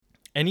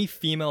Any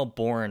female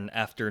born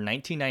after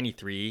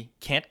 1993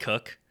 can't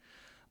cook.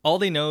 All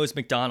they know is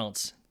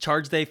McDonald's.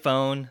 Charge they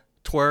phone,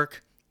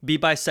 twerk, be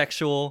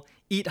bisexual,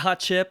 eat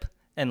hot chip,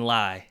 and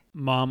lie.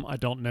 Mom, I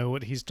don't know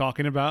what he's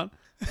talking about.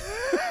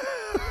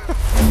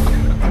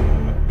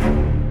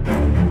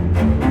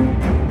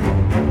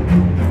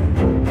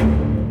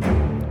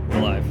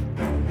 We're live.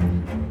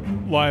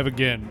 Live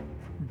again.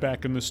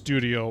 Back in the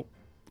studio.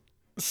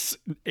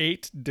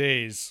 8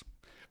 days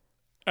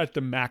at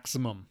the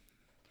maximum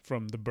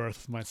from the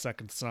birth of my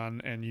second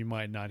son, and you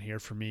might not hear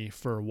from me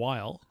for a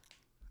while.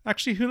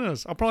 Actually, who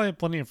knows? I'll probably have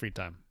plenty of free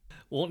time.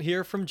 Won't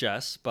hear from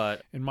Jess,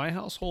 but In my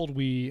household,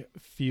 we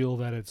feel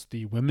that it's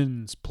the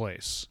women's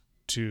place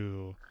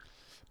to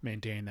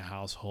maintain the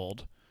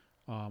household.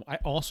 I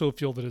also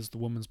feel that it's the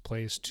woman's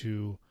place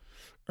to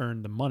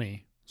earn the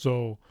money.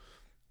 So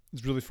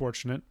it's really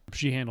fortunate.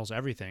 She handles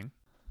everything.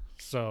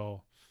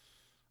 So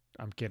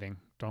I'm kidding.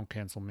 Don't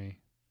cancel me.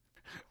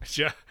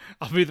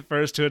 I'll be the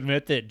first to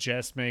admit that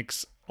Jess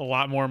makes a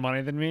lot more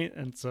money than me.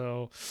 And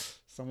so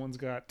someone's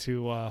got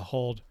to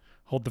hold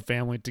the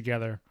family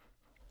together.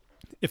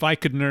 If I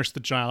could nurse the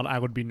child, I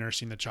would be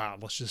nursing the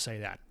child. Let's just say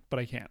that. But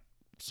I can't.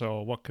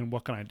 So what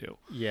can I do?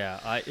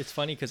 yeah, it's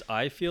funny because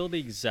I feel the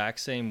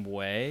exact same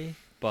way,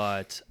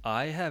 but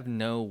I have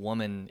no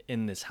woman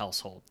in this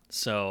household.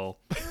 So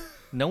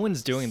no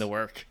one's doing the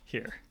work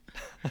here.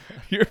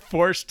 You're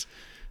forced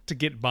to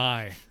get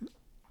by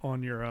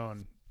on your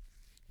own.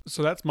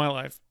 So that's my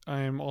life.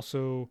 I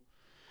feel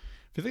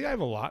like I have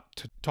a lot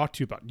to talk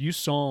to you about. You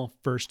saw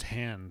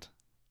firsthand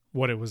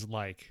what it was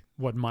like,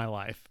 what my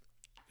life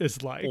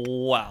is like.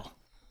 Wow.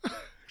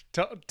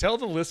 Tell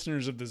the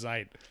listeners of the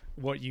Zeit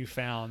what you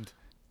found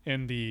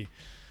in the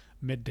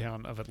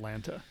midtown of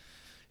Atlanta.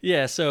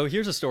 Yeah, so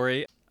here's a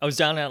story. I was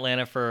down in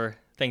Atlanta for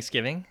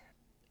Thanksgiving.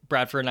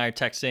 Bradford and I are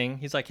texting.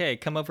 He's like, hey,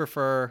 come over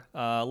for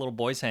a little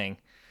boys hang.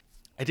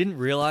 I didn't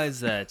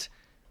realize that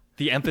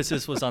the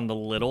emphasis was on the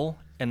little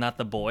and not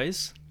the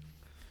boys.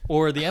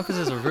 Or the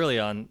emphasis was really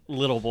on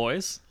little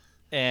boys.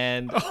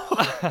 And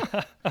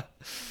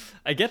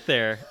I get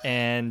there,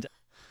 and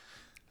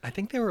I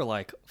think there were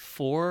like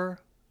 4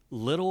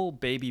 little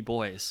baby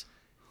boys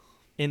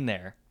in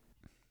there.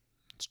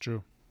 It's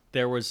true.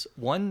 There was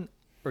 1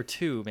 or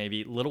 2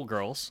 maybe little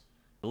girls,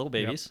 little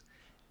babies,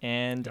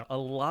 and a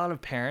lot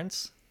of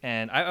parents.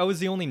 And I was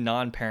the only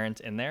non-parent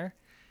in there.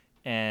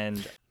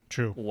 And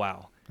True.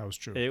 wow. That was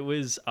true. It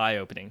was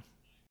eye-opening.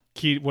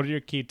 What are your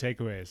key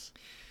takeaways?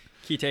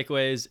 Key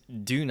takeaways: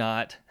 do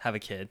not have a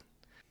kid.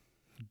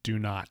 Do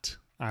not.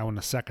 I want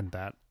to second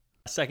that.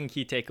 Second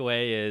key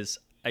takeaway is,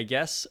 I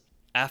guess,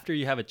 after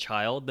you have a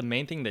child, the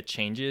main thing that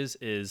changes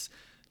is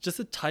just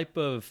the type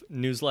of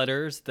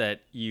newsletters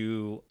that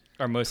you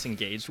are most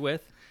engaged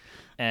with.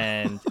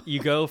 And you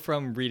go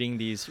from reading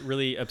these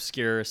really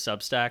obscure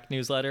Substack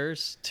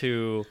newsletters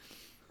to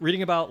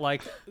reading about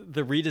like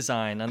the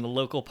redesign on the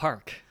local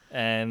park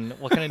and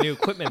what kind of new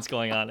equipment's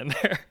going on in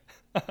there.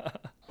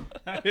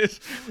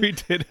 We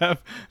did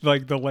have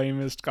like the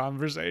lamest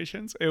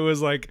conversations. It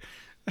was like,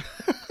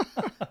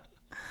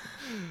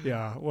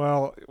 yeah,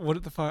 well,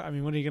 what the fuck? I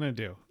mean, what are you going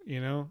to do?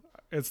 You know,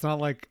 it's not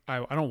like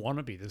I don't want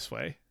to be this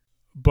way,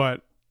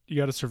 but you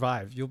got to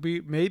survive. You'll be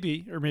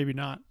maybe, or maybe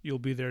not. You'll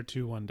be there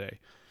too one day.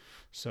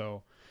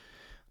 So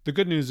the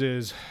good news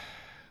is,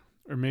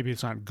 or maybe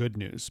it's not good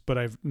news, but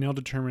I've now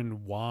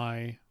determined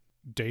why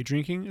day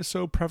drinking is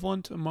so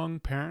prevalent among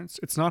parents.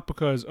 It's not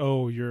because,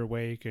 oh, you're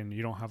awake and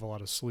you don't have a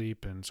lot of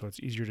sleep and so it's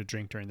easier to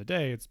drink during the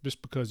day. It's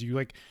just because you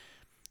like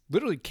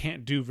literally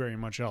can't do very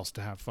much else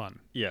to have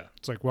fun. Yeah.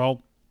 It's like,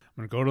 well,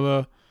 I'm going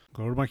to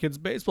go to my kid's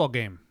baseball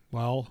game.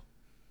 Well,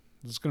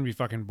 this is going to be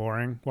fucking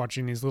boring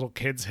watching these little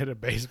kids hit a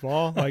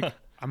baseball. Like,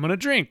 I'm going to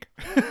drink.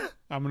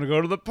 I'm going to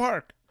go to the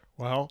park.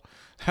 Well,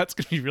 that's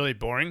going to be really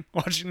boring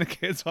watching the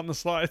kids on the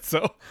slide.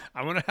 So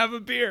I'm going to have a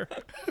beer.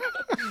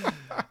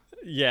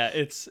 Yeah,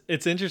 it's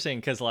interesting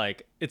because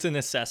like it's a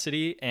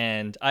necessity,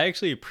 and I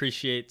actually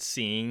appreciate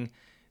seeing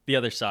the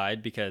other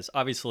side because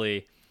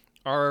obviously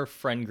our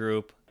friend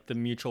group, the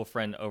mutual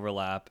friend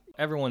overlap,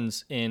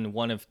 everyone's in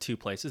one of 2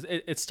 places.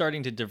 It's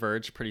starting to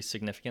diverge pretty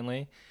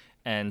significantly,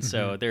 and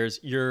so there's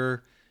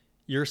your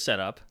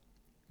setup,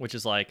 which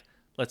is like,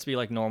 let's be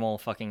like normal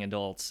fucking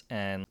adults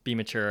and be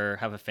mature,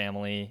 have a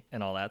family,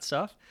 and all that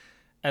stuff.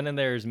 And then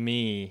there's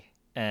me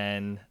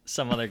and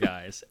some other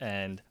guys,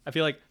 and I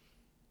feel like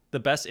the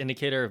best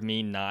indicator of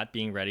me not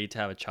being ready to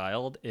have a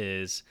child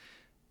is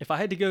if I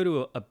had to go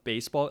to a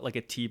baseball, like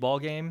a t-ball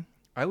game,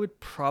 I would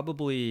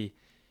probably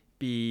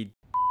be,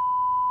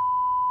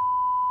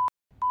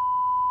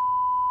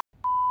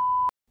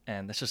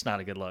 and that's just not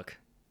a good look.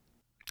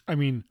 I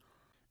mean,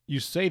 you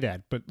say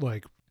that, but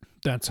like,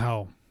 that's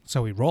how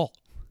we roll.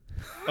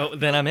 Oh,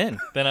 then I'm in.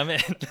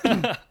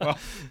 Well,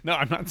 no,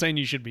 I'm not saying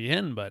you should be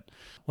in, but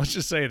let's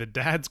just say the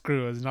dad's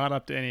crew is not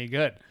up to any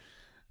good.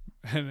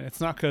 And it's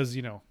not because,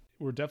 you know,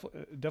 we're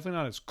definitely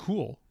not as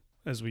cool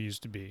as we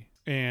used to be.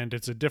 And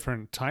it's a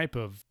different type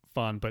of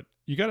fun, but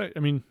you gotta, I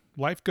mean,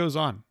 life goes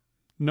on.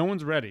 No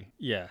one's ready.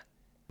 Yeah.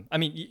 I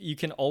mean, you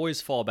can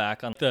always fall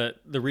back on the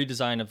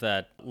redesign of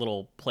that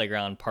little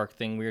playground park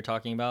thing we were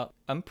talking about.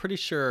 I'm pretty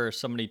sure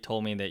somebody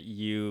told me that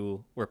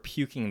you were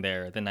puking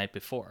there the night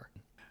before.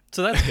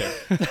 So that's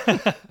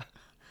good.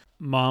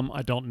 Mom,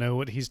 I don't know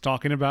what he's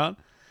talking about.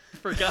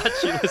 Forgot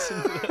you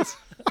listened to this.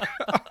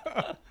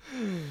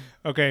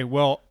 Okay,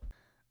 well,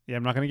 yeah,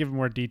 I'm not going to give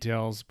more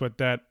details, but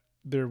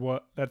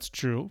that's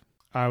true.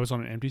 I was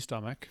on an empty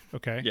stomach.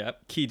 Okay. Yeah,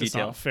 key That's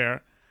detail. not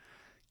fair.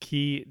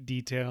 Key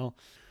detail.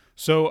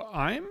 So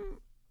I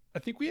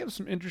think we have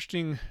some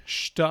interesting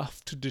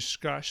stuff to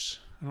discuss.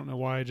 I don't know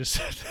why I just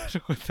said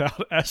that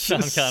without Sean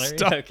S's Connery.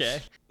 stuff.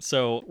 Okay.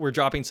 So we're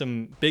dropping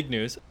some big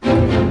news.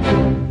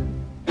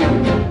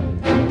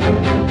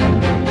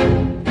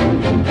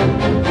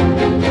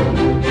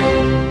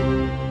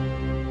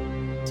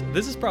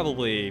 This is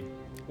probably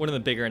one of the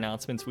bigger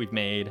announcements we've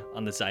made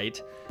on the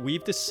Zeit.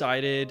 We've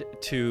decided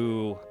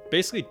to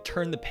basically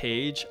turn the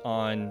page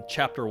on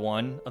chapter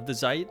 1 of the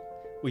Zeit.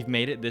 We've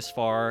made it this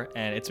far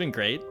and it's been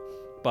great,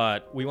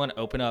 but we want to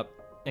open up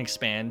and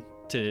expand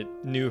to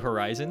new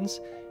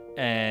horizons.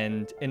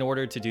 And in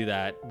order to do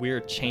that, we're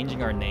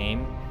changing our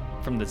name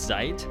from the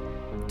Zeit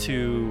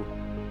to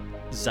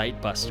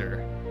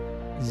Zeitbuster.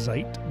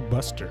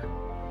 Zeitbuster.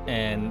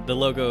 And the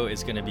logo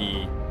is going to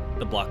be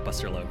the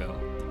Blockbuster logo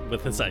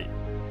with the Zeit.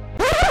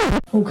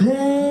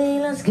 Okay,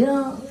 let's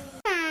go.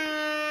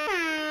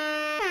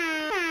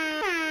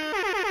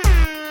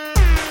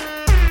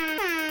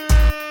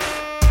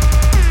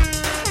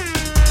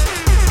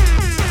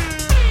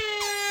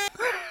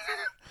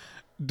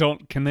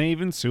 Can they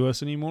even sue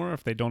us anymore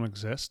if they don't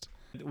exist?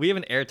 We have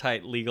an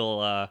airtight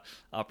legal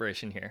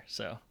operation here,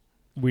 so.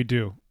 We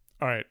do.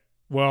 All right.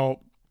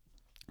 Well,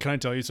 can I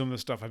tell you some of the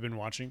stuff I've been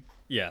watching?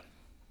 Yeah.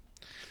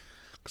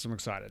 Because I'm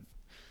excited.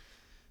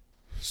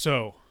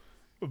 So,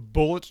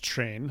 Bullet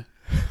Train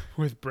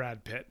with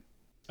Brad Pitt.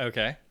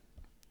 Okay.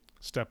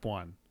 Step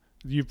 1.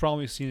 You've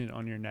probably seen it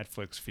on your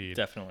Netflix feed.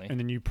 Definitely. And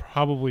then you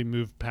probably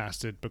moved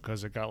past it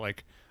because it got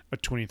like a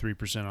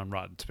 23% on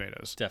Rotten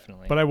Tomatoes.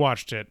 Definitely. But I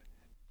watched it,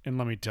 and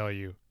let me tell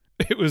you,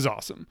 it was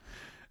awesome.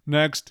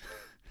 Next,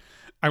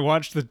 I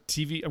watched the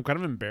TV. I'm kind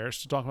of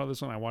embarrassed to talk about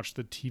this one. I watched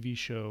the TV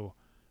show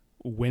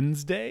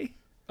Wednesday.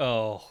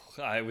 Oh,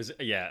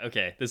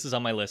 okay. This is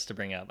on my list to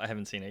bring up. I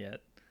haven't seen it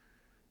yet.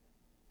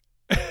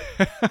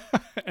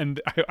 And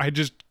I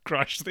just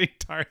crushed the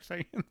entire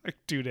thing in like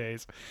 2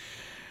 days.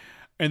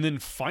 And then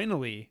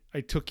finally, I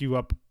took you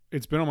up.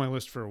 It's been on my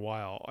list for a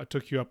while. I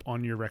took you up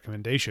on your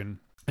recommendation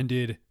and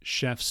did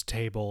Chef's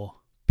Table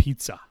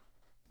Pizza.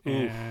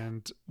 Oof.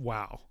 And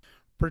wow,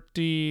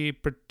 pretty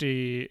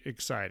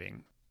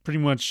exciting. Pretty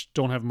much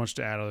don't have much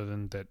to add other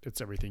than that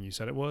it's everything you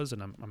said it was,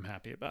 and I'm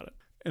happy about it.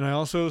 And I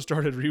also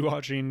started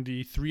rewatching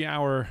the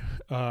 3-hour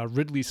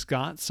Ridley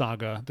Scott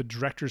saga, the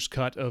director's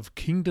cut of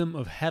Kingdom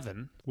of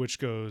Heaven, which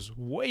goes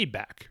way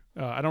back.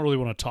 I don't really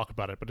want to talk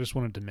about it, but I just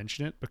wanted to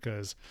mention it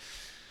because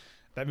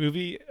that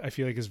movie I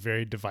feel like is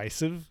very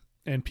divisive,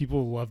 and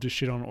people love to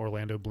shit on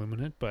Orlando Bloom in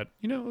it. But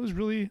it's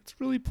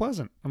really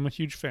pleasant. I'm a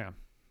huge fan.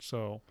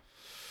 So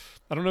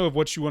I don't know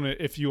if you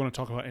want to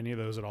talk about any of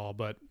those at all,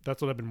 but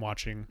that's what I've been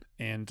watching.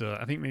 And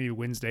I think maybe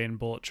Wednesday and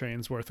Bullet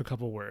Train's worth a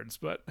couple words,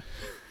 but.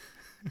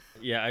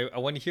 Yeah, I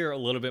want to hear a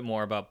little bit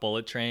more about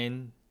Bullet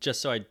Train, just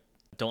so I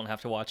don't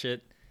have to watch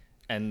it.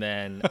 And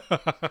then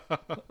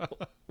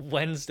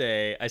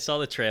Wednesday, I saw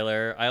the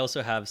trailer. I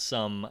also have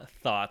some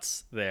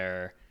thoughts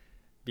there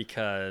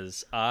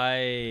because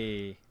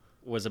I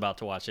was about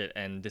to watch it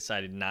and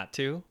decided not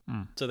to.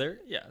 So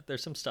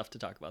there's some stuff to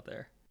talk about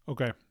there.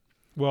 Okay.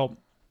 Well,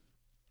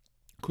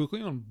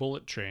 quickly on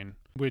Bullet Train,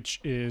 which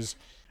is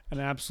an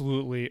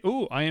absolutely...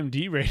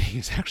 IMDb rating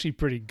is actually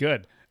pretty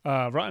good.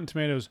 Rotten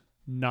Tomatoes,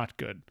 not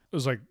good. It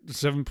was like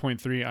 7.3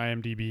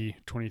 IMDb,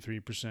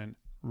 23%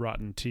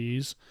 Rotten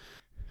T's.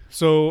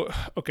 So,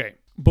 okay.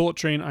 Bullet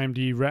Train,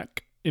 IMDb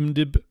rec,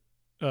 IMDb,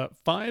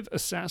 5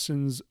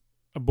 assassins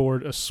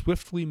aboard a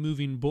swiftly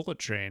moving bullet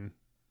train.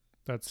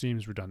 That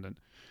seems redundant.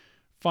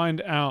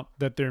 Find out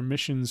that their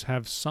missions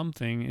have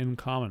something in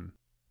common.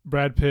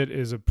 Brad Pitt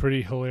is a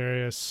pretty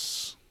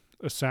hilarious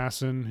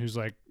assassin who's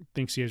like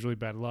thinks he has really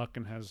bad luck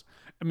and has...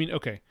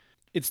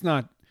 it's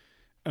not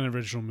an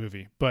original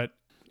movie, but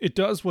it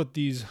does what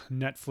these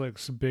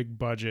Netflix big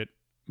budget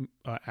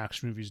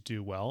action movies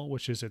do well,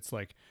 which is it's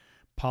like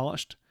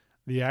polished.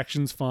 The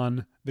action's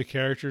fun. The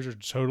characters are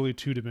totally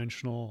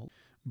two-dimensional,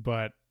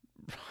 but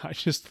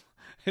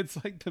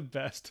it's like the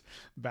best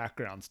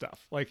background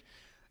stuff. Like,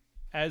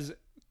 as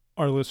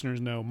our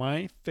listeners know,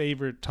 my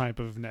favorite type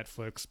of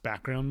Netflix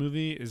background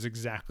movie is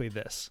exactly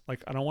this.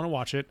 Like, I don't want to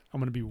watch it.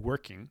 I'm going to be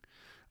working.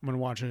 I'm going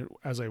to watch it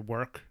as I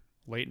work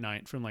late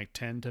night from like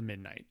 10 to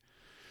midnight.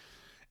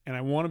 And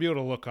I want to be able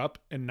to look up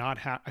and not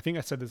have... I think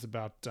I said this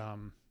about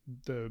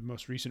the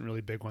most recent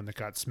really big one that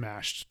got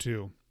smashed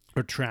too,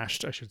 or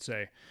trashed, I should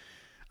say.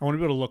 I want to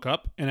be able to look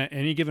up and at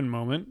any given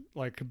moment,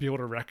 like, be able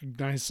to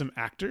recognize some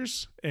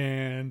actors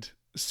and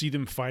see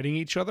them fighting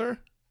each other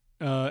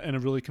in a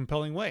really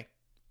compelling way.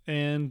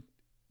 And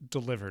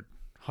delivered.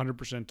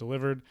 100%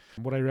 delivered.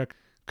 What I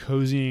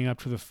cozying up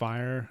to the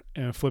fire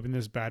and flipping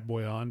this bad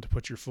boy on to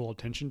put your full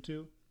attention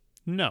to?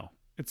 No.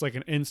 It's like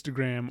an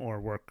Instagram or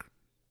work.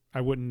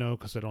 I wouldn't know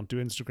because I don't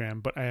do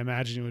Instagram, but I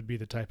imagine it would be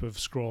the type of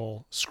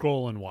scroll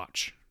and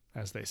watch,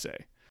 as they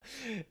say.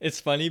 It's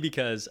funny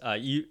because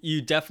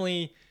you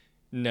definitely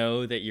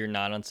know that you're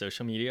not on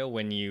social media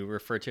when you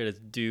refer to it as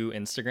do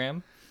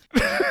Instagram.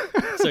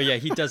 So yeah,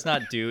 he does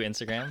not do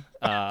Instagram.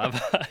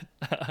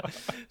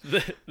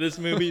 This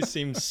movie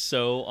seems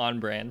so on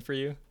brand for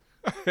you.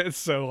 It's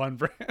so on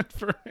brand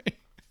for me.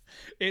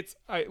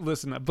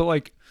 But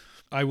like,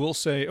 I will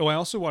say, I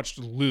also watched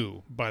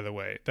Lou, by the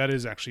way. That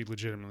is actually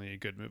legitimately a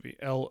good movie.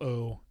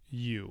 Lou.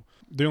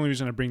 The only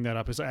reason I bring that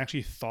up is I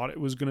actually thought it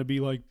was going to be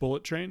like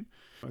Bullet Train.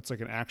 It's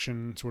like an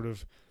action sort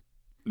of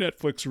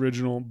Netflix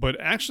original, but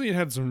actually it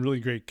had some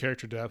really great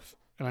character depth,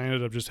 and I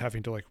ended up just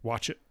having to like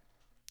watch it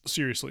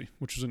seriously,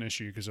 which was an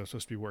issue because I was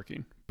supposed to be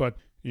working. But,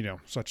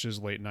 such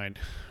is late night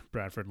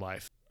Bradford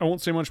life. I won't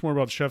say much more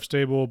about Chef's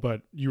Table,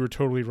 but you were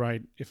totally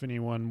right. If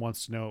anyone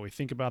wants to know what we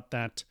think about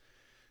that,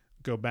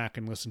 go back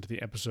and listen to the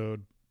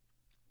episode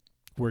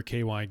where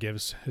KY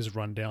gives his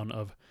rundown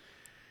of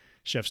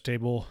Chef's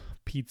Table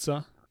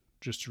pizza.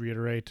 Just to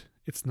reiterate,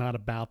 it's not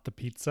about the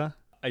pizza.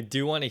 I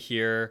do want to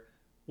hear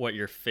what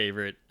your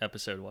favorite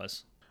episode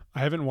was. I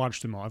haven't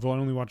watched them all. I've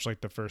only watched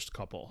like the first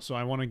couple. So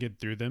I want to get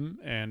through them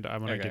and I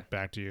want to get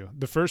back to you.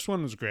 The first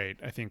one was great,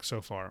 I think, so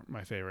far,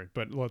 my favorite.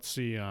 But let's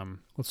see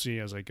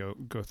as I go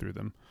through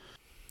them.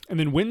 And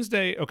then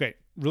Wednesday, okay,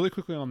 really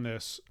quickly on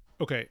this.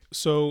 Okay,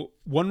 so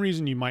one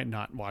reason you might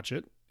not watch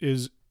it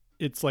is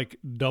it's like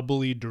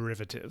doubly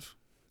derivative.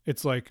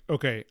 It's like,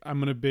 okay, I'm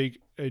gonna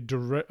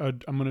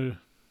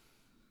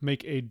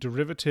make a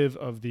derivative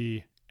of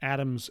the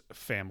Addams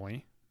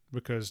family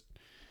because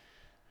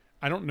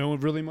I don't know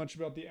really much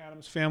about the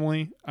Addams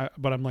family,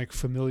 but I'm like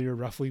familiar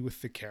roughly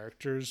with the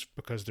characters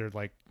because they're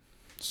like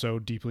so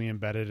deeply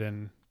embedded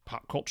in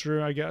pop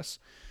culture, I guess.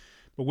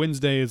 But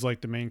Wednesday is like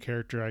the main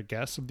character, I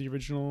guess, of the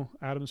original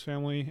Addams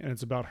family, and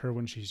it's about her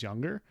when she's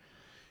younger.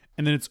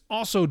 And then it's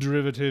also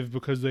derivative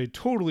because they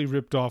totally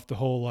ripped off the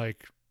whole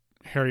like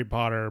Harry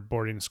Potter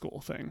boarding school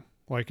thing.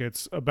 Like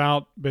it's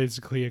about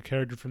basically a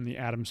character from the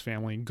Addams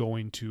family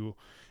going to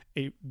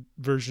a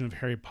version of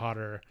Harry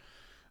Potter,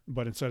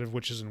 but instead of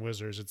witches and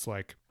wizards, it's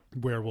like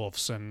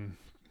werewolves and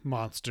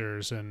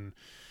monsters and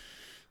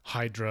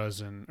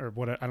hydras or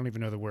what, I don't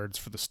even know the words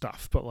for the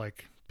stuff, but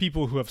like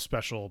people who have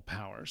special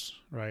powers,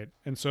 right?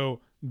 And so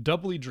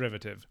doubly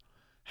derivative.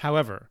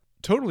 However,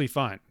 totally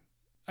fine.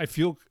 I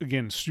feel,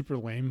 again, super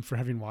lame for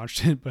having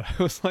watched it, but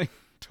I was like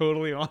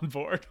totally on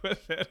board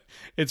with it.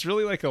 It's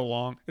really like a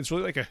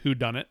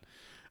whodunit.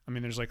 I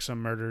mean, there's like some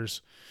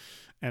murders,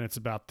 and it's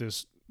about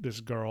this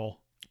girl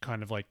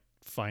kind of like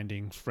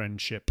finding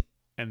friendship,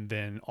 and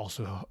then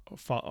also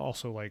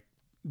like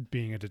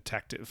being a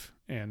detective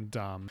and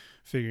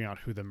figuring out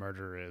who the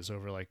murderer is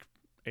over like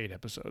 8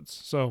 episodes.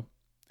 So,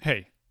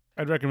 hey,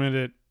 I'd recommend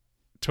it.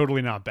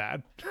 Totally not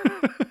bad.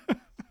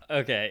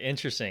 Okay,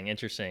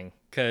 interesting.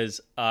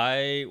 Because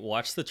I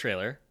watched the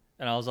trailer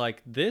and I was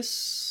like,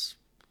 this,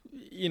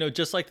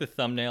 just like the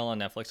thumbnail on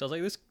Netflix, I was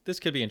like, this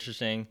could be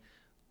interesting.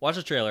 Watch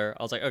the trailer.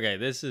 I was like, okay,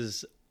 this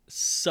is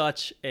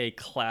such a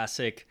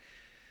classic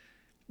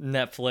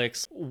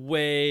Netflix,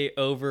 way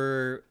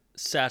over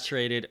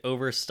saturated,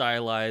 over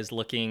stylized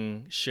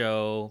looking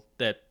show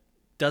that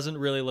doesn't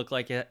really look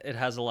like it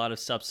has a lot of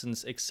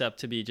substance except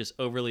to be just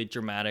overly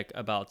dramatic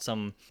about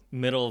some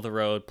middle of the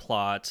road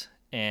plot.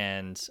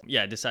 And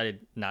yeah, I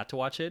decided not to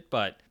watch it.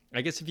 But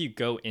I guess if you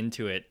go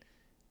into it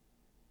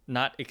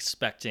not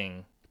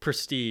expecting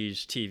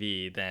prestige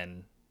TV,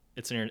 then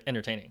it's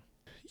entertaining.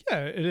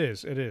 Yeah, it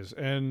is.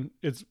 And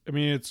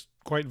it's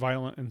quite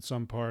violent in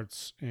some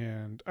parts.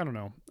 And I don't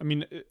know. I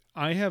mean,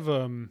 I've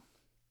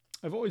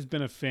always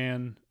been a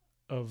fan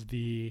of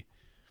the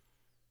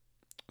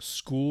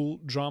school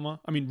drama.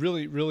 I mean,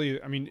 really,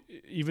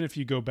 even if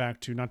you go back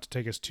to, not to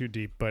take us too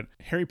deep, but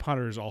Harry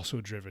Potter is also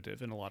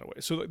derivative in a lot of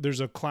ways. So there's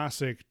a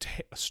classic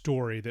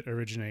story that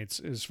originates,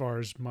 as far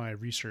as my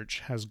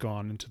research has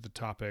gone into the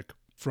topic,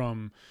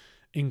 from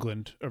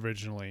England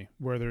originally,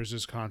 where there's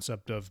this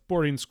concept of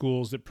boarding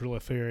schools that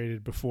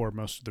proliferated before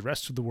most of the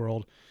rest of the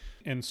world.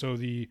 And so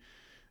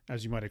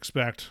as you might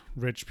expect,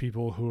 rich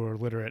people who are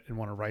literate and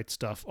want to write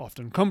stuff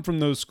often come from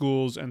those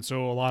schools. And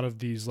so a lot of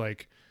these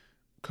like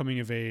coming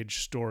of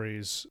age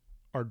stories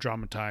are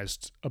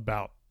dramatized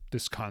about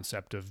this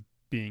concept of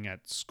being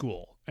at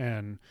school.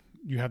 And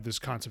you have this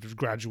concept of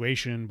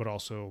graduation, but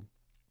also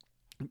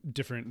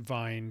different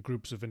vying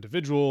groups of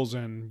individuals,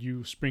 and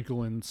you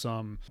sprinkle in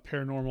some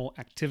paranormal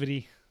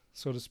activity,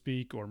 so to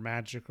speak, or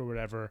magic or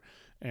whatever.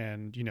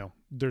 And,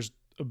 there's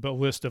a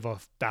list of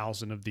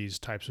 1,000 of these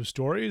types of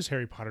stories.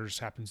 Harry Potter just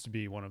happens to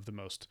be the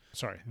most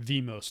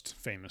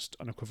famous,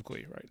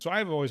 unequivocally, right? So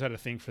I've always had a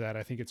thing for that.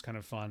 I think it's kind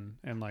of fun.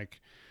 And like,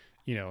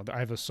 I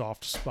have a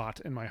soft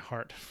spot in my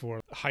heart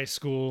for high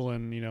school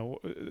and,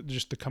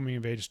 just the coming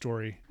of age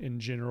story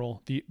in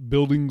general. The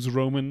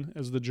Bildungsroman,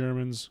 as the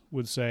Germans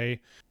would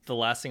say. The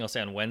last thing I'll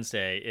say on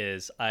Wednesday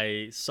is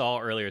I saw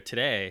earlier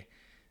today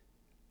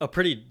a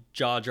pretty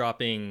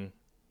jaw-dropping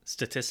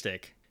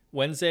statistic.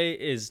 Wednesday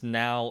is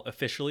now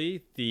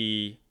officially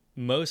the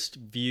most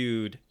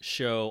viewed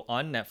show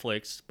on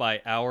Netflix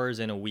by hours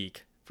in a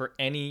week for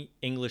any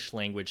English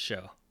language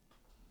show.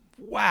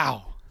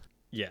 Wow.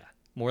 Yeah.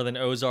 More than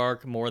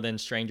Ozark, more than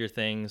Stranger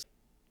Things.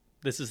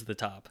 This is the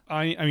top.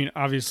 I mean,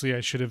 obviously I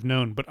should have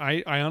known, but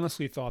I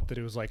honestly thought that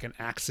it was like an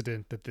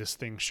accident that this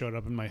thing showed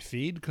up in my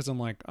feed because I'm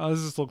like, oh,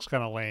 this looks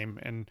kind of lame.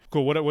 And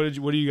cool. What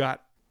do you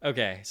got?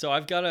 Okay, so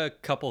I've got a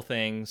couple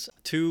things.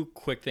 2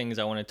 quick things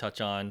I want to touch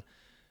on.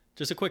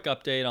 Just a quick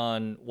update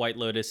on White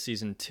Lotus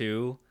Season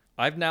 2.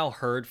 I've now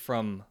heard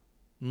from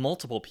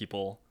multiple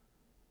people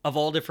of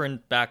all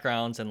different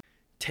backgrounds and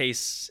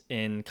tastes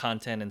in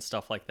content and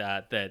stuff like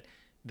that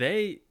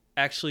they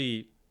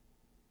actually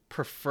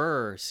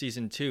prefer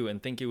Season 2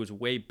 and think it was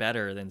way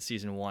better than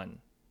Season 1.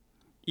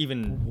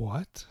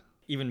 What?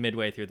 Even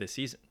midway through the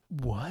season.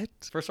 What?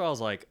 First of all, I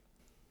was like,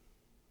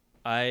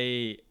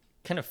 I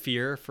kind of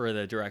fear for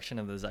the direction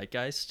of the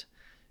zeitgeist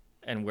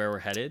and where we're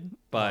headed,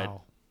 but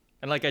Wow.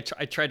 and like I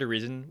tried to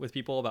reason with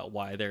people about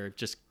why they're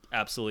just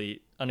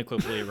absolutely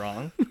unequivocally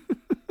wrong.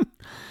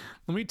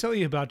 Let me tell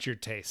you about your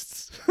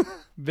tastes.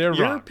 They're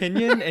Your wrong.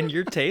 opinion and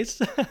your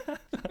taste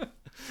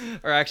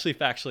are actually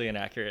factually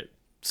inaccurate.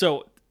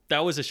 So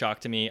that was a shock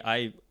to me.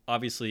 I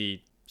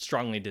obviously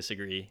strongly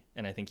disagree,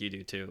 and I think you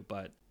do too.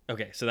 But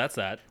okay, so that's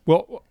that.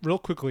 Well, real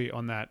quickly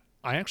on that,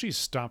 I actually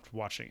stopped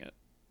watching it.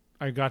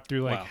 I got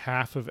through like Wow.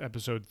 half of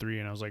episode 3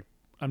 and I was like,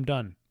 I'm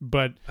done.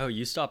 But Oh,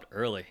 you stopped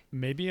early.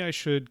 maybe I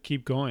should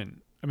keep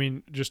going. I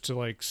mean, just to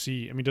like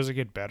see. I mean, does it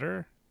get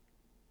better?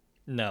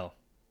 No.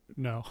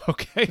 No.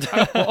 Okay.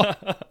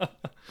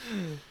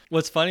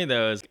 What's funny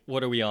though is,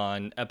 what are we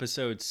on?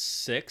 Episode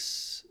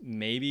 6,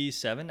 maybe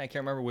 7? I can't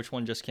remember which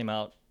one just came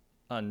out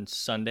on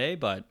Sunday,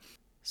 but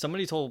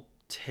somebody's whole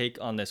take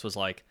on this was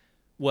like,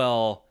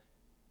 well,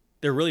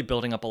 they're really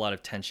building up a lot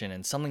of tension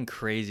and something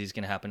crazy is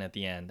going to happen at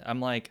the end. I'm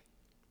like,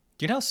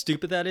 do you know how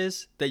stupid that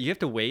is? That you have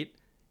to wait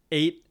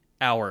 8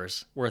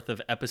 hours worth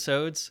of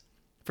episodes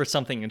for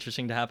something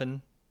interesting to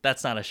happen?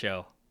 That's not a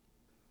show.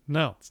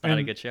 No. It's not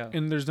a good show.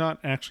 And there's not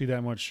actually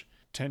that much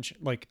tension.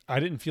 Like, I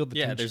didn't feel the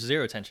Yeah, tension. there's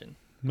zero tension.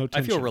 No I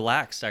tension. feel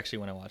relaxed actually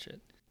when I watch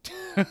it.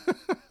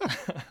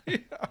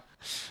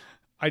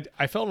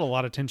 I felt a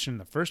lot of tension in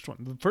the first one.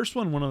 The first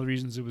one of the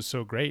reasons it was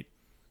so great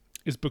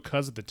is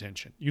because of the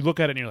tension. You look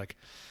at it and you're like,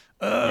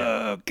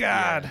 oh,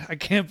 God, Yeah. I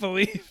can't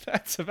believe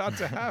that's about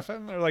to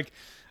happen. Or like,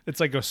 it's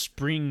like a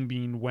spring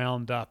being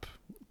wound up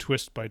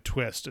twist by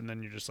twist, and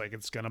then you're just like,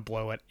 it's going to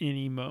blow at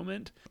any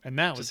moment. And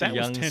that was Just a that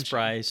young, was tension.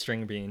 spry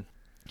string bean.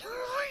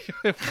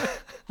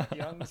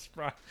 Young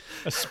spry.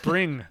 A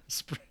spring.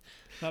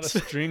 Not a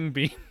string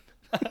bean.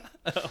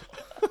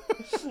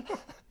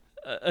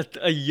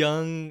 A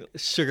young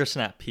sugar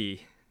snap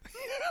pea.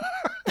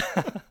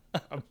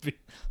 A be-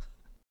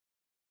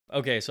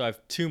 Okay, so I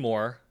have 2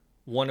 more.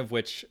 One of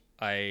which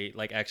I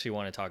like actually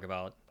want to talk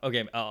about.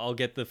 Okay, I'll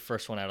get the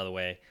first one out of the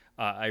way.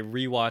 I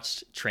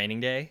rewatched Training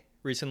Day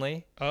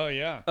recently. Oh,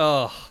 yeah.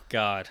 Oh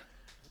God,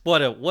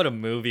 what a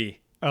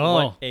movie! Oh.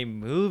 What a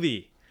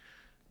movie!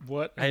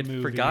 What a I had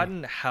movie.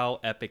 forgotten how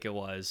epic it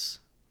was.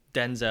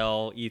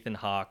 Denzel, Ethan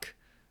Hawke.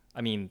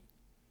 I mean,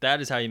 that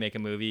is how you make a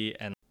movie,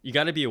 and you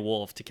got to be a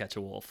wolf to catch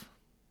a wolf.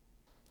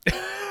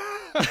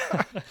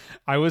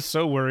 I was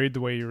so worried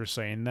the way you were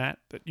saying that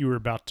you were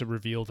about to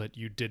reveal that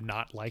you did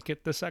not like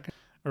it the second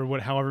or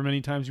however many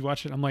times you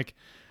watch it. I'm like,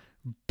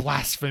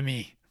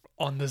 blasphemy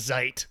on the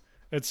Zeit.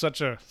 It's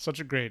such a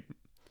great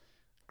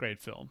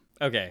film.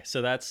 Okay,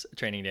 so that's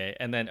Training Day,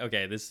 and then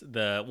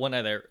the one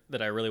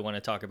that I really want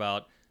to talk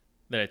about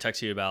that I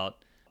text you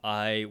about.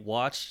 I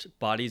watched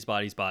Bodies,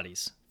 Bodies,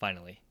 Bodies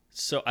finally.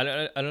 So I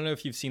don't know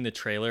if you've seen the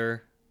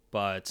trailer,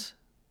 but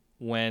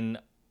when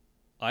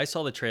I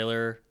saw the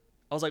trailer,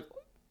 I was like,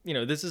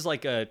 this is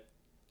like a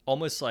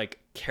almost like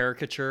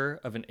caricature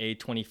of an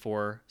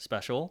A24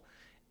 special,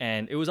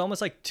 and it was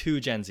almost like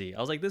too Gen Z. I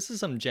was like, this is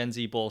some Gen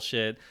Z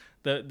bullshit.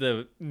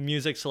 The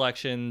music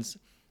selections,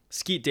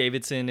 Skeet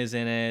Davidson is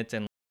in it,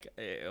 and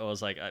I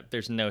was like,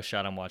 there's no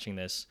shot I'm watching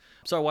this.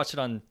 So I watched it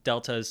on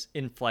Delta's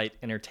in-flight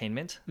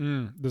entertainment.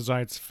 The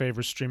Zeit's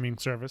favorite streaming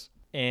service.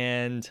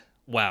 And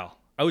wow,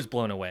 I was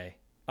blown away.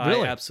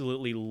 Really? I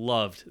absolutely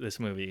loved this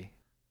movie.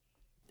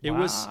 It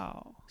was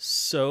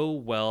so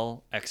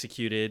well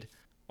executed.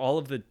 All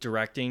of the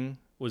directing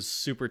was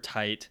super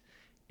tight,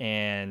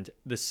 and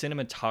the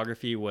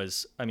cinematography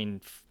was,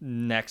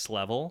 next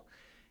level.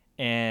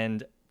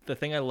 And the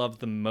thing I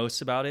loved the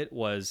most about it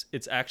was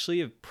it's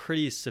actually a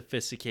pretty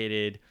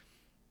sophisticated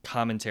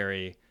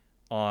commentary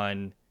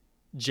on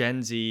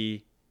Gen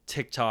Z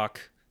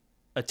TikTok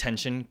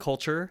attention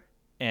culture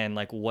and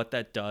like what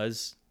that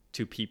does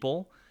to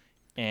people.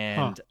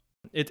 And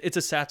it's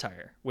a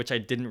satire, which I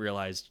didn't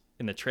realize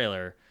in the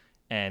trailer.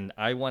 And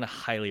I want to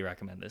highly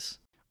recommend this.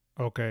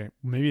 Okay,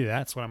 maybe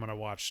that's what I'm gonna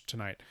watch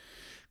tonight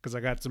because I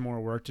got some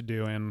more work to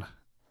do and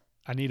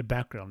I need a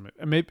background.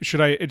 Maybe should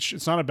I?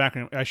 It's not a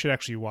background. I should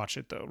actually watch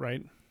it though,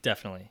 right?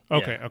 Definitely.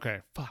 Okay. Yeah. Okay.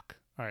 Fuck.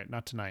 All right.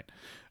 Not tonight.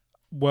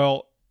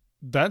 Well,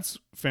 That's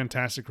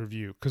fantastic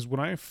review. Because when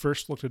I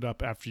first looked it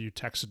up after you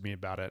texted me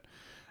about it,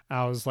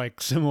 I was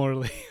like,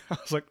 similarly, I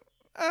was like,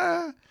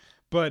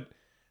 but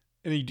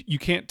and you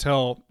can't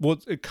tell. Well,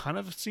 it kind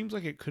of seems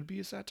like it could be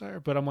a satire,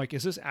 but I'm like,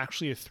 is this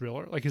actually a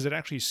thriller? Like, is it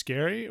actually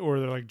scary, or are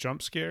there like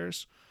jump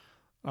scares?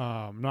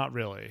 Not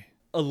really.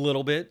 A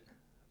little bit,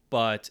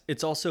 but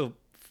it's also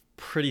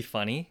pretty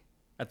funny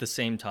at the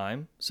same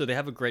time. So they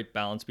have a great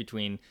balance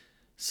between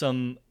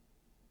some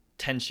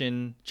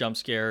tension, jump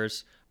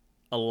scares,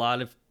 a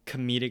lot of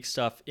comedic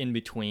stuff in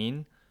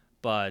between,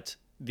 but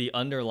the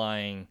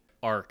underlying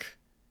arc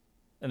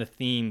and the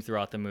theme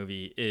throughout the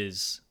movie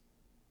is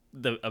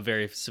a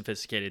very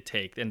sophisticated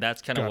take, and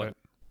that's kind of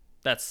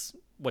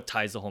what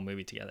ties the whole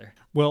movie together.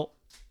 Well,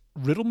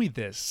 riddle me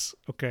this,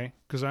 okay?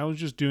 Because I was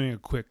just doing a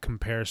quick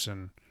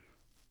comparison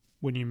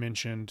when you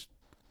mentioned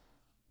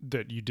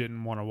that you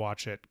didn't want to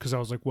watch it, because I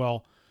was like,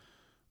 well,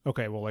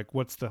 okay, well, like,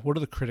 what do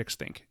the critics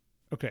think?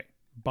 Okay,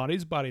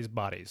 bodies,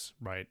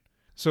 right?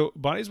 So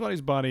bodies,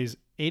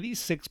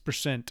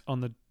 86%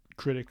 on the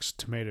critics'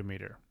 tomato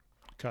meter,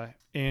 okay,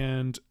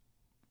 and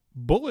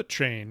Bullet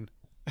Train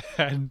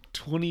had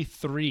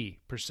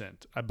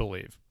 23%, I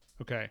believe,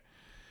 okay.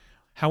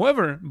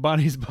 However,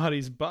 bodies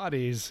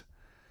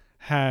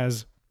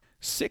has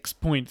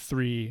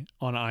 6.3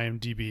 on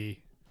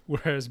IMDb,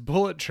 whereas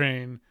Bullet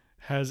Train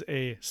has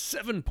a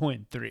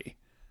 7.3.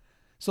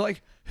 So,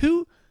 like,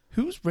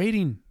 who's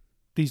rating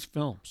these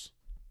films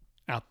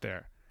out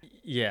there?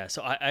 Yeah,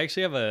 so I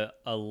actually have a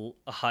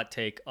hot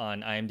take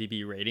on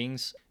IMDb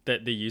ratings,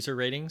 the user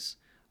ratings.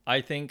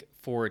 I think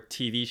for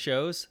TV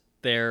shows,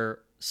 they're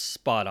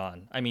spot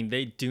on. I mean,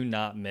 they do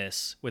not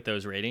miss with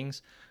those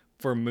ratings.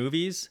 For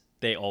movies,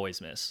 they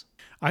always miss.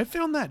 I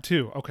found that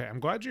too. Okay, I'm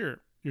glad you're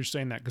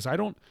saying that, because I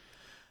don't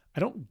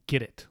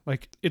get it.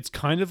 Like, it's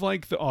kind of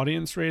like the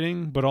audience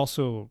rating, but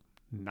also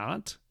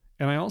not.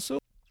 And I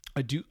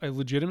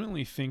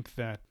legitimately think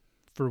that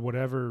for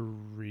whatever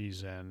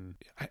reason,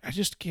 I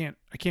just can't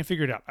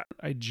figure it out.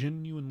 I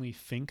genuinely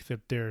think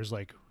that there's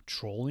like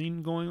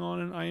trolling going on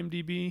in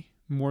IMDb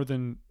more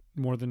than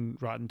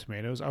Rotten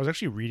Tomatoes. I was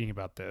actually reading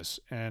about this,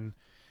 and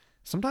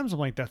sometimes I'm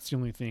like, that's the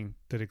only thing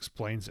that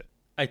explains it.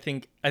 I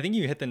think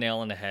you hit the nail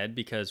on the head,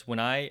 because when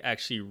I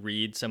actually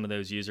read some of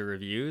those user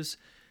reviews,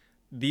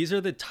 these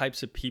are the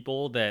types of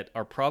people that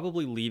are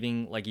probably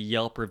leaving like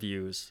Yelp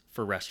reviews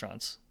for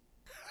restaurants.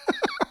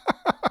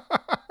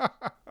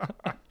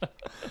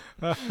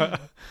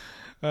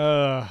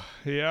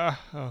 Yeah.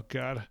 Oh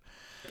God.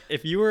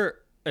 If you were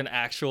an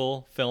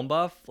actual film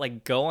buff,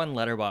 like, go on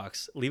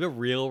Letterboxd, leave a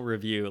real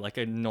review like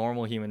a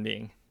normal human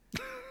being.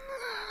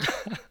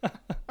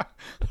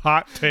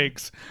 Hot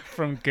takes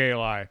from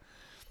Kayli.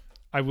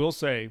 I will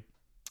say,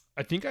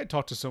 I think I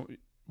talked to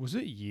was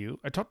it you?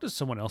 I talked to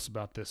someone else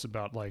about this,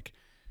 about like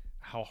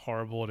how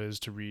horrible it is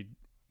to read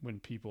when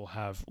people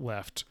have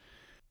left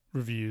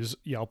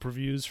Yelp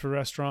reviews for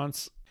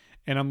restaurants.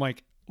 And I'm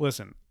like,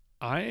 listen,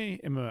 I'm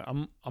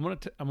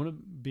gonna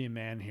be a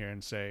man here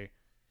and say,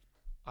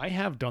 I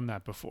have done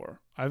that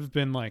before. I've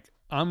been like,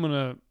 I'm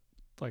gonna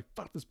like,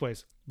 fuck this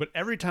place. But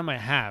every time I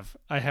have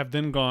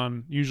then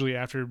gone, usually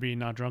after being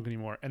not drunk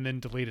anymore, and then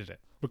deleted it,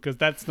 because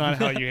that's not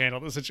how you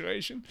handle the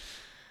situation.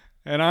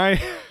 And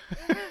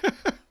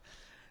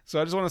so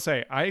I just want to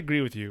say, I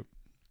agree with you.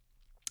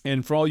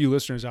 And for all you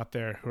listeners out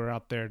there who are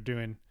out there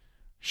doing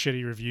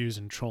shitty reviews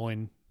and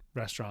trolling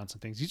restaurants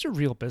and things, these are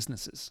real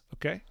businesses,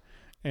 okay?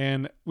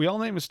 And we all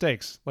make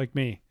mistakes, like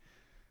me,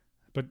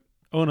 but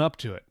own up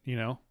to it, you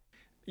know?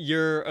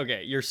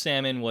 Your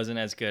salmon wasn't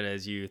as good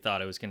as you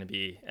thought it was going to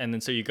be. And then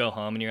so you go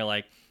home and you're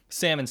like,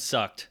 salmon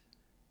sucked.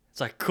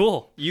 It's like,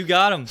 cool, you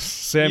got him.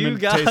 Salmon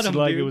tasted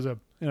like it was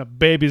in a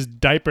baby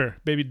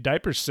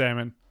diaper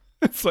salmon.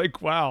 It's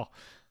like, wow,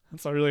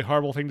 that's a really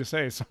horrible thing to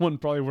say. Someone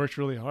probably worked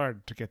really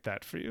hard to get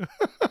that for you.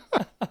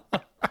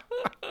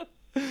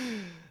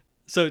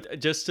 So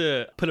just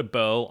to put a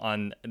bow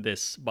on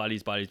this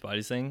bodies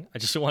thing, I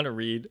just want to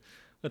read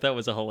what that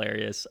was a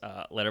hilarious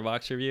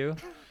Letterboxd review.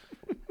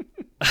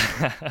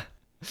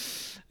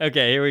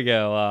 Okay, here we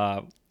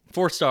go.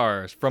 4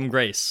 stars from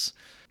Grace.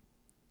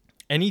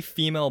 Any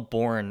female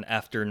born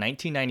after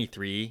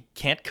 1993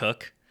 can't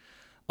cook.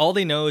 All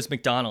they know is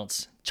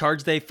McDonald's.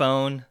 Charge they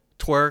phone,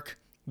 twerk,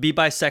 be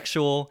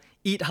bisexual,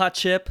 eat hot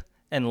chip,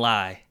 and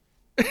lie.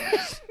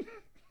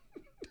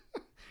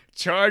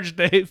 Charge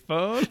they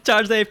phone?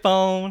 Charge they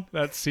phone.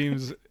 That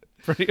seems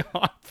pretty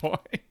on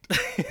point.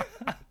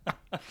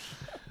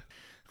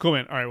 Cool,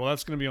 man. All right, well,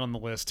 that's going to be on the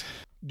list.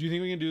 Do you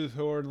think we can do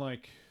Thor in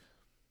like...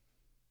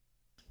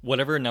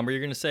 Whatever number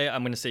you're going to say,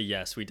 I'm going to say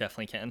yes, we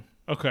definitely can.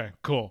 Okay,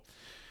 cool.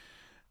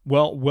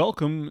 Well,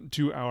 welcome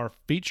to our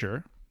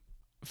feature,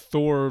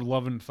 Thor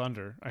Love and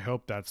Thunder. I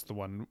hope that's the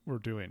one we're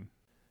doing.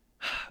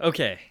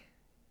 Okay.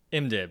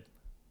 IMDb.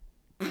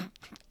 I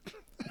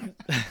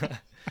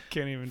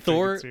can't even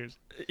Thor, take it serious.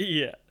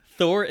 Yeah.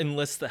 Thor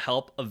enlists the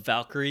help of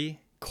Valkyrie,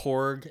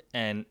 Korg,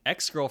 and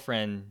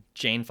ex-girlfriend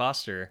Jane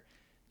Foster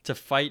to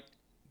fight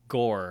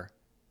Gore,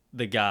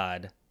 the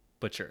God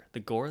Butcher. The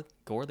God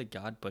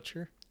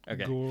Butcher?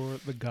 Okay. Gore,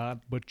 the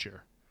God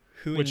Butcher.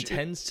 who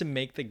intends to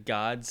make the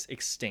gods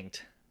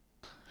extinct.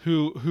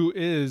 Who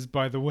is,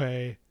 by the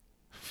way,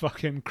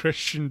 fucking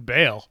Christian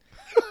Bale.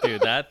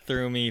 Dude, that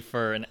threw me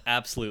for an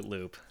absolute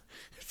loop.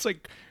 It's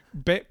like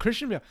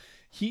Christian Bale.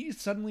 He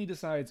suddenly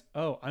decides,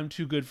 oh, I'm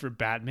too good for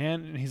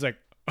Batman. And he's like,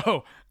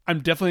 oh, I'm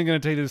definitely going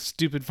to take this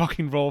stupid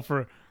fucking role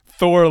for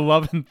Thor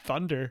Love and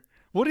Thunder.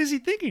 What is he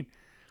thinking?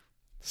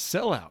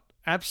 Sellout.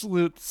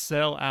 Absolute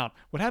sellout.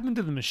 What happened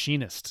to The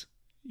Machinist?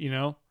 You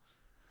know?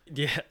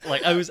 Yeah,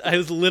 like I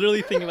was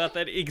literally thinking about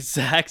that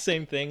exact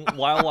same thing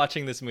while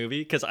watching this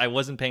movie because I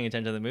wasn't paying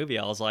attention to the movie.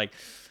 I was like,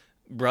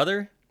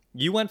 brother,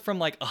 you went from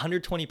like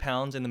 120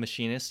 pounds in The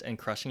Machinist and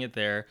crushing it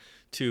there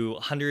to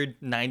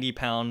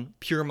 190-pound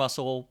pure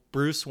muscle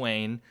Bruce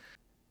Wayne,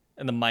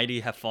 and the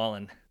mighty have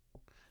fallen.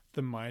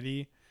 The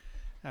mighty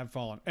have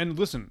fallen. And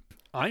listen,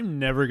 I'm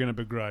never going to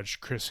begrudge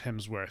Chris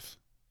Hemsworth,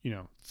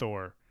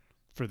 Thor,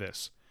 for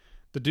this.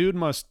 The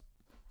dude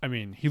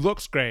he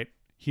looks great.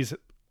 He's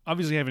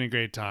obviously having a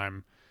great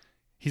time.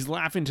 He's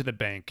laughing to the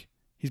bank.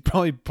 He's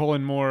probably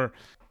pulling more,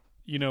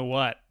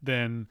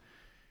 than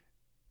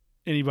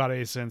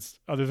anybody since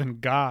other than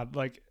God.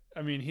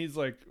 He's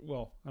like,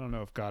 well, I don't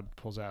know if God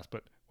pulls ass,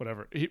 but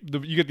whatever. You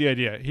get the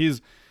idea.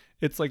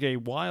 It's like a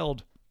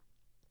wild,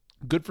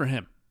 good for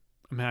him.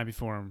 I'm happy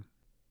for him.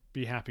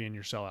 Be happy in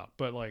your sellout.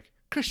 But like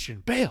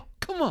Christian Bale,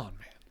 come on,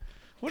 man.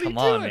 What are you doing?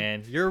 Come on,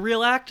 man. You're a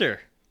real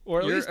actor. Or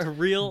at least a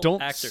real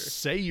don't actor.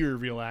 Say you're a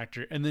real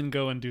actor and then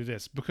go and do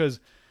this, because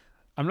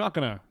I'm not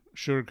gonna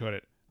sugarcoat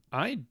it.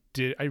 I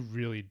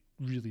really,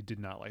 really did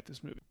not like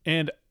this movie,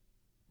 and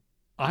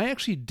I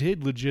actually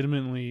did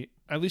legitimately.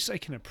 At least I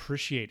can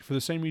appreciate, for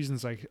the same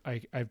reasons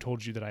I've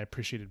told you that I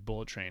appreciated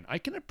Bullet Train. I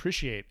can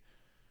appreciate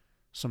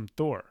some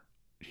Thor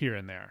here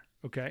and there.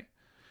 Okay,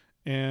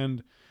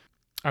 and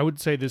I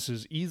would say this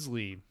is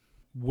easily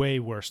way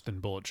worse than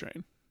Bullet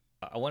Train.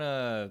 I want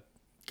to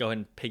go ahead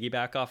and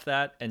piggyback off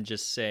that and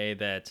just say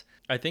that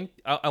I think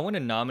I want to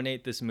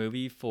nominate this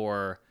movie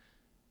for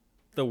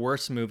the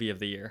worst movie of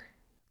the year.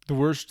 The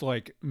worst,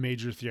 like,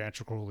 major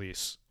theatrical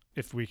release,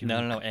 if we can.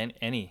 No,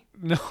 any.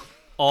 No.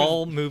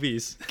 All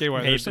movies well,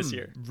 made there's this some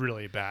year.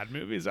 Really bad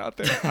movies out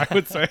there, I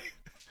would say.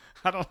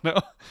 I don't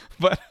know.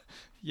 But,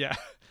 yeah.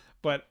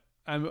 But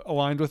I'm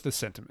aligned with the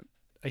sentiment.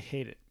 I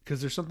hate it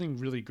because there's something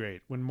really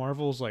great when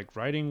Marvel's, like,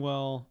 writing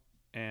well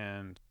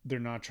and they're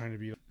not trying to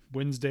be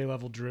Wednesday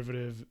level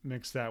derivative,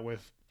 mix that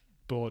with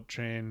Bullet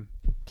Train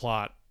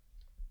plot,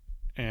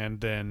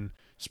 and then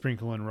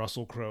sprinkle in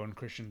Russell Crowe and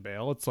Christian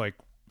Bale. It's like,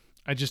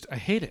 I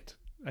hate it.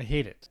 I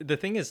hate it. The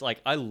thing is,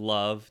 like, I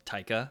love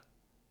Taika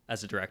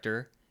as a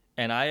director,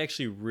 and I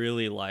actually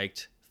really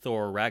liked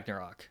Thor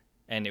Ragnarok,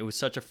 and it was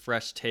such a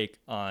fresh take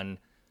on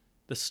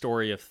the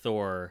story of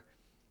Thor.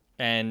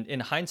 And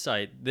in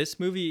hindsight, this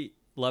movie,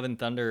 Love and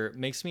Thunder,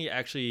 makes me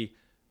actually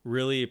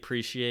really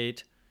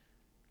appreciate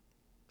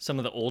some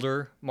of the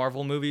older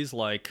Marvel movies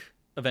like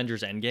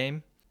Avengers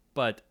Endgame.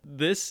 But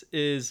this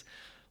is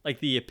like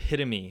the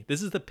epitome.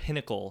 This is the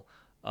pinnacle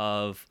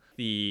of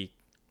the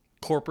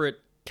corporate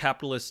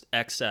capitalist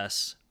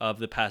excess of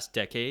the past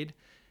decade.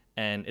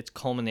 And it's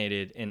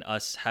culminated in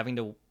us having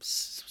to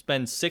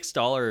spend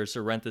 $6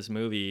 to rent this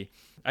movie.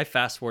 I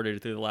fast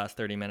forwarded through the last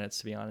 30 minutes,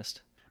 to be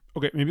honest.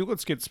 Okay, maybe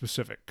let's get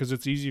specific, because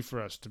it's easy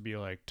for us to be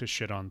like, to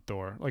shit on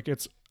Thor. Like,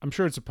 I'm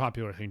sure it's a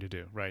popular thing to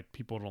do, right?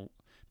 People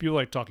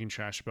like talking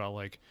trash about,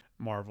 like,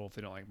 Marvel if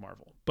they don't like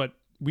Marvel. But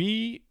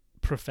we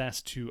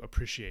profess to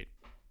appreciate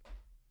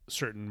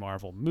certain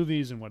Marvel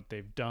movies and what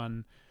they've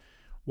done.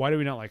 Why do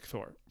we not like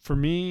Thor? For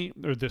me,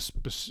 or this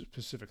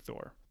specific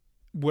Thor,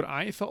 what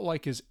I felt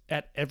like is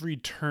at every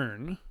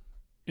turn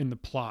in the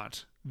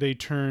plot, they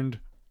turned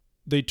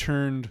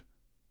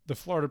the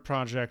Florida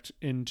Project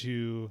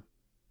into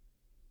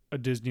a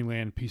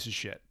Disneyland piece of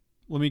shit.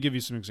 Let me give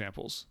you some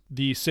examples.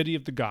 The City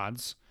of the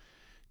Gods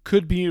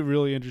could be a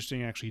really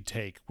interesting actually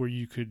take, where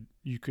you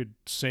could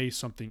say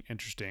something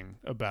interesting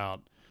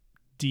about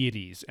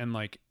deities, and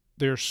like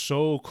they're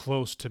so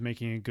close to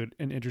making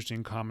an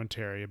interesting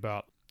commentary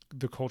about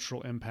the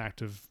cultural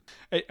impact of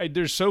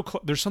there's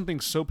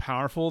something so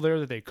powerful there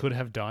that they could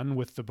have done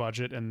with the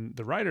budget and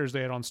the writers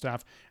they had on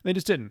staff, and they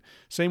just didn't.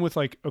 Same with,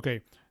 like,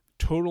 okay,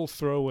 total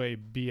throwaway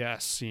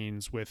BS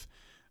scenes with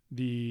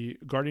the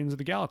Guardians of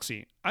the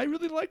Galaxy. I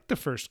really liked the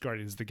first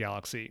Guardians of the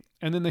Galaxy,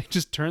 and then they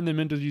just turn them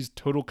into these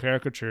total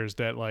caricatures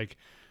that, like,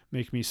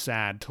 make me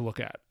sad to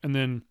look at.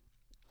 And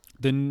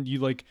then you,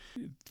 like,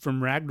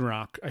 from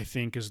Ragnarok, I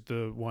think, is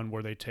the one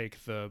where they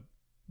take the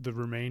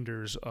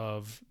remainders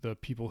of the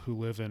people who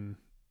live in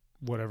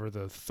whatever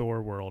the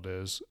Thor world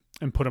is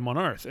and put them on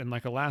Earth and,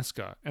 like,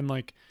 Alaska, and,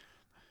 like,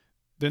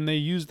 then they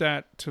use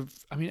that to,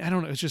 I mean, I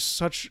don't know, it's just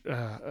such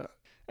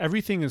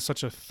everything is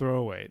such a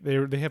throwaway.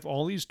 They have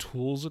all these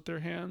tools at their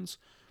hands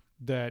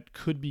that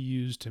could be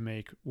used to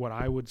make what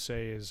I would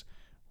say is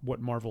what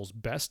Marvel's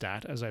best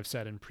at, as I've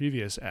said in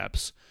previous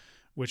eps,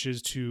 which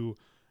is to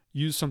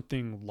use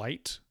something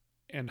light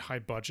and high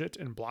budget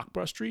and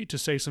blockbustery to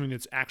say something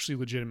that's actually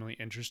legitimately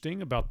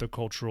interesting about the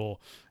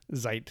cultural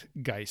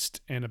zeitgeist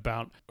and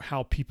about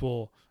how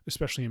people,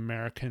 especially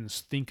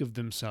Americans, think of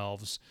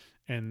themselves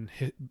in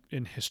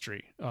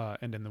history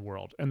and in the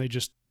world, and they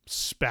just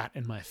spat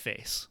in my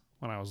face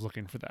when I was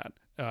looking for that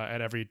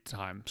at every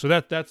time. So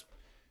that's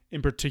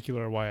in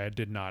particular why I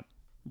did not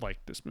like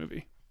this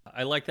movie.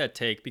 I like that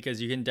take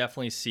because you can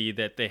definitely see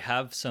that they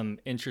have some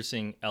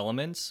interesting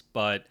elements,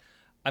 but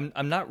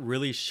I'm not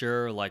really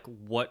sure like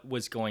what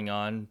was going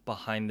on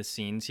behind the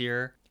scenes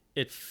here.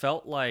 It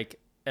felt like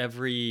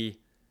every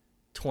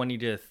 20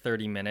 to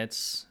 30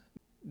 minutes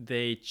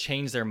they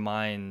changed their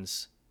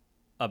minds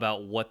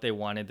about what they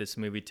wanted this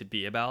movie to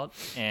be about,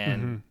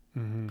 and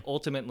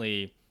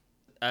ultimately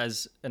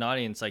as an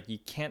audience, like, you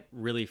can't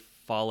really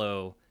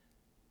follow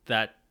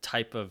that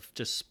type of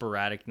just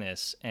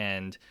sporadicness,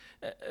 and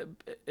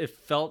it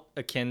felt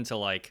akin to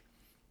like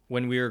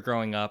when we were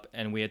growing up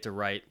and we had to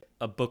write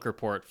a book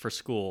report for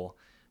school,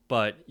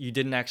 but you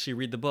didn't actually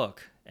read the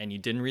book and you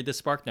didn't read the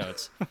spark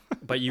notes,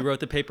 but you wrote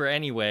the paper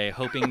anyway,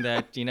 hoping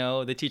that, you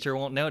know, the teacher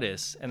won't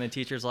notice, and the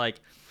teacher's like,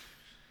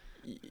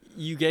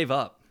 you gave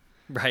up,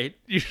 right?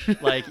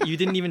 Like, you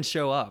didn't even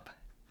show up,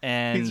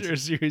 and these are a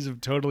series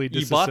of totally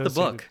you bought the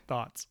book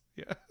thoughts.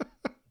 Yeah.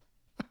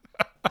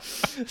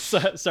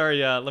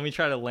 Sorry, let me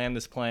try to land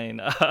this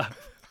plane.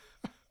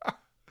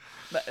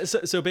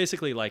 So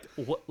basically,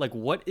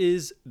 what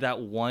is that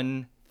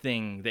one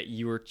thing that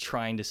you were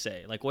trying to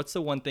say? Like, what's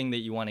the one thing that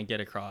you want to get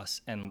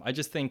across? And I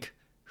just think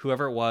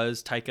whoever it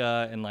was,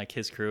 Taika and like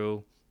his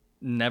crew,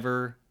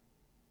 never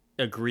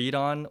agreed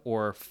on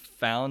or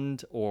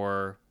found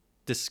or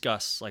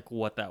discussed like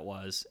what that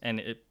was, and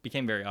it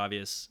became very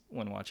obvious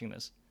when watching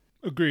this.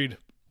 Agreed.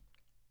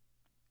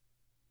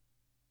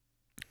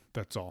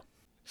 That's all.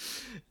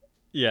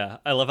 Yeah,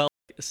 I love how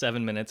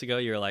 7 minutes ago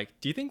you were like,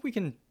 do you think we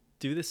can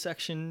do this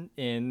section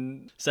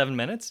in 7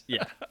 minutes?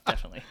 Yeah,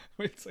 definitely.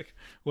 It's like,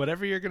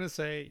 whatever you're going to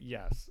say,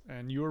 yes.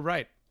 And you were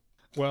right.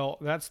 Well,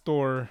 that's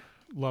Thor,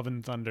 Love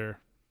and Thunder.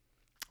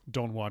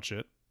 Don't watch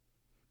it.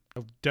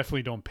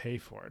 Definitely don't pay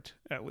for it,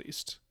 at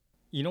least.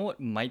 You know what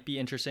might be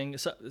interesting?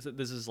 So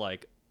this is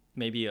like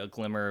maybe a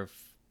glimmer of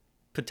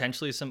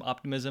potentially some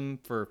optimism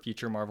for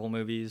future Marvel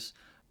movies.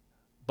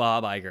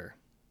 Bobby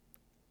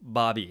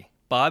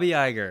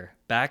Iger,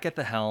 back at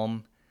the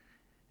helm.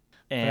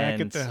 And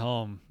back at the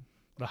helm.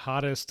 The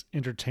hottest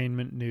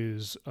entertainment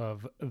news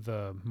of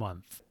the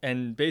month.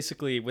 And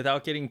basically,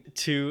 without getting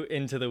too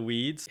into the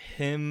weeds,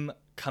 him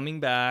coming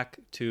back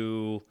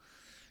to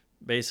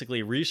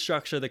basically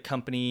restructure the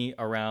company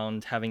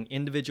around having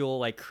individual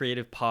like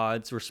creative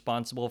pods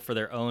responsible for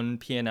their own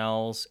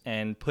P&Ls,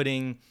 and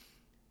putting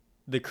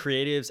the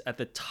creatives at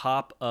the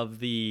top of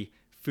the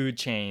food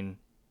chain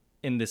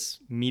in this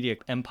media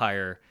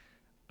empire,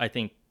 I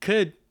think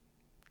could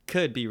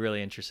be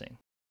really interesting.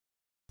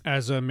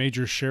 As a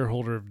major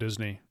shareholder of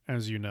Disney,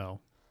 as you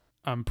know,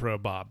 I'm pro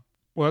Bob.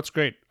 Well, that's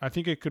great. I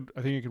think it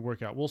could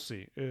work out. We'll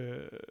see.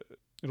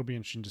 It'll be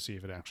interesting to see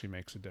if it actually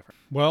makes a difference.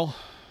 Well,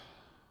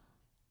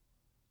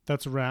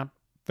 that's a wrap.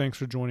 Thanks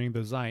for joining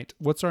the Zeit.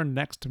 What's our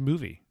next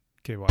movie,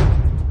 KY?